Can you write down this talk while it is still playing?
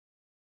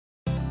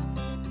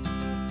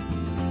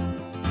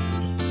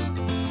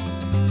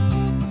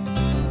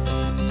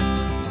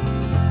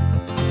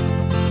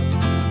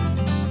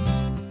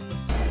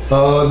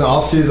In the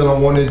off season, I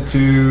wanted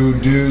to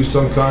do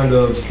some kind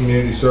of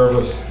community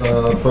service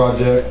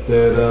project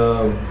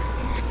that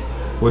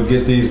would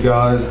get these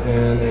guys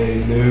in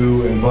a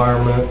new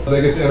environment.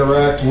 They get to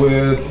interact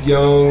with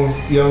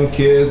young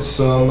kids,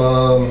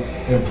 some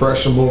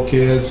impressionable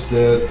kids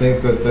that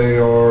think that they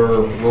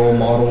are role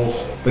models.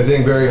 They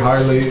think very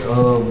highly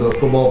of the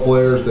football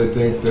players. They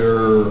think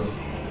they're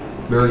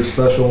very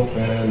special,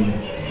 and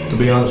to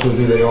be honest with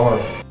you, they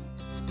are.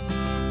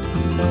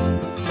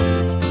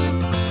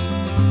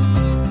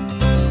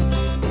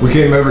 We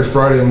came every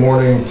Friday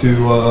morning to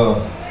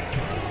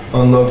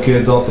unload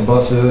kids off the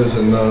buses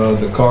and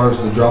the cars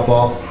to drop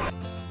off.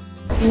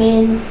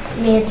 Me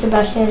and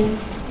Sebastian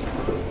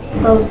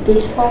love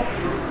baseball.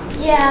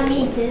 Yeah,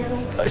 me too.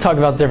 We talk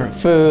about different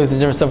foods and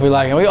different stuff we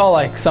like, and we all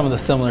like some of the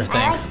similar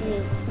things. I like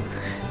meat.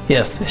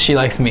 Yes, she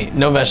likes meat,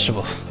 no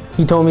vegetables.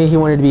 He told me he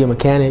wanted to be a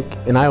mechanic,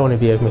 and I want to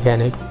be a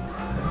mechanic.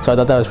 So I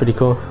thought that was pretty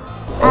cool.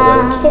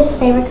 His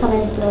favorite color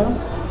is blue.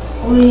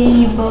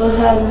 We both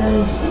have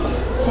the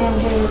same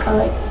favorite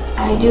color.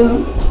 I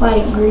do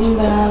like green,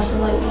 but I also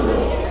like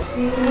blue.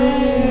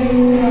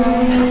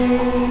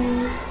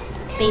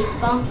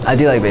 Baseball? I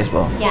do like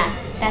baseball. Yeah,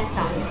 that's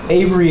fun.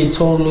 Avery had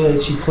told me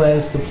that she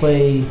plans to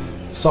play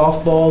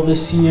softball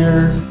this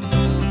year.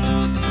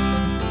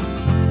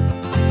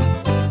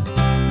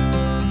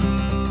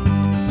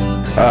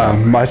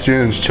 My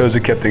students chose to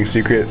keep things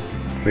secret,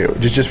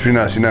 just between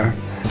us, you know.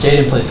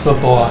 Jaden plays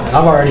football, and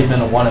I've already been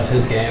to one of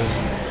his games.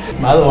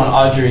 My other one,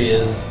 Audrey,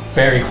 is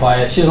very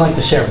quiet. She doesn't like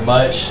to share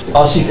much.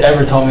 All she's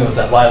ever told me was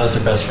that Lila's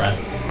her best friend.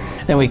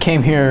 And we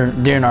came here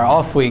during our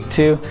off week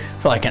too,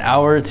 for like an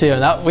hour or two,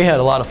 and we had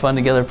a lot of fun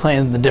together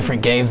playing the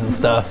different games and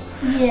stuff.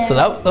 Yeah.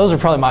 So those are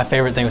probably my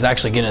favorite thing, was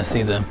actually getting to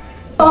see them.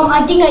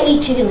 I think I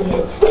eat chicken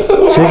nuggets.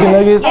 Chicken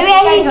nuggets? Maybe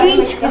I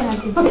eat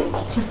chicken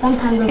nuggets.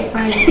 Sometimes on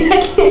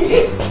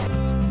Friday.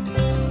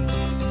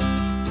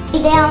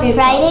 On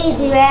Fridays,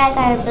 we wear like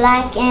our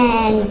black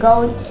and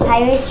gold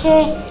pirate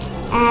shirt,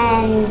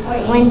 and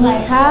when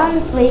he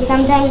comes, we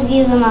sometimes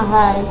give him a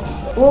hug.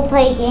 We'll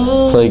play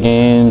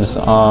games.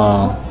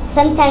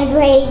 Sometimes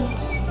race.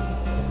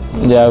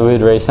 Yeah,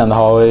 we'd race down the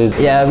hallways.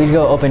 Yeah, we'd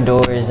go open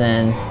doors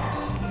and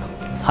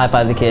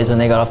high-five the kids when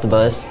they got off the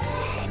bus.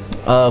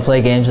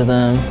 Play games with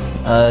them,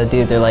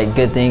 do their like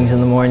good things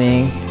in the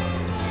morning,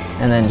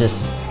 and then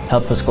just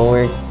help with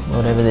schoolwork,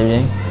 whatever they're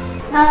doing.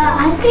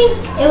 I think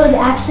it was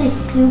actually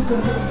super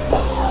good.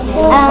 It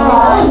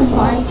was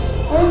fun.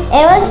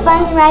 It was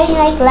fun riding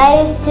like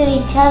lighters to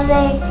each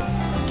other.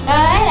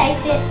 I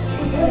liked it.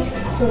 It was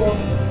cool.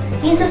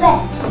 He's the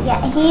best.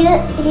 Yeah, he's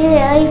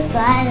really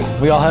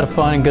fun. We all had a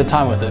fun and good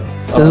time with it.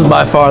 This is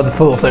by far the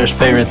football player's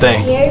favorite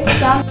thing. Here,